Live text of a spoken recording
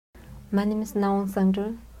My name is Ngawang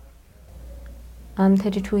Sangdrol. I'm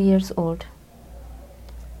 32 years old.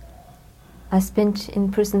 I spent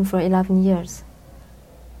in prison for 11 years,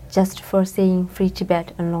 just for saying Free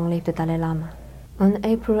Tibet and Long Live the Dalai Lama. On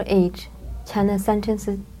April 8, China sentenced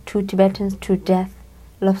 2 Tibetans to death,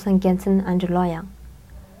 Lobsang Gyaltsen and Loyang.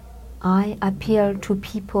 I appeal to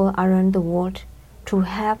people around the world to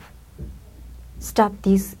help stop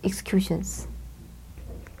these executions.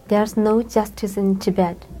 There's no justice in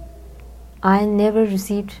Tibet. I never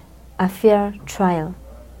received a fair trial.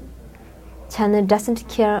 China doesn't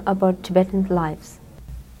care about Tibetan lives.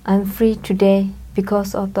 I'm free today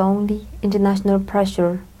because of the only international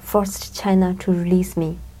pressure forced China to release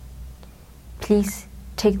me. Please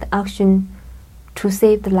take the action to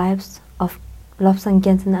save the lives of Lobsang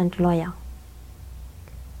Gyaltsen and Loyang.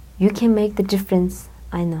 You can make the difference,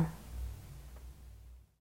 I know.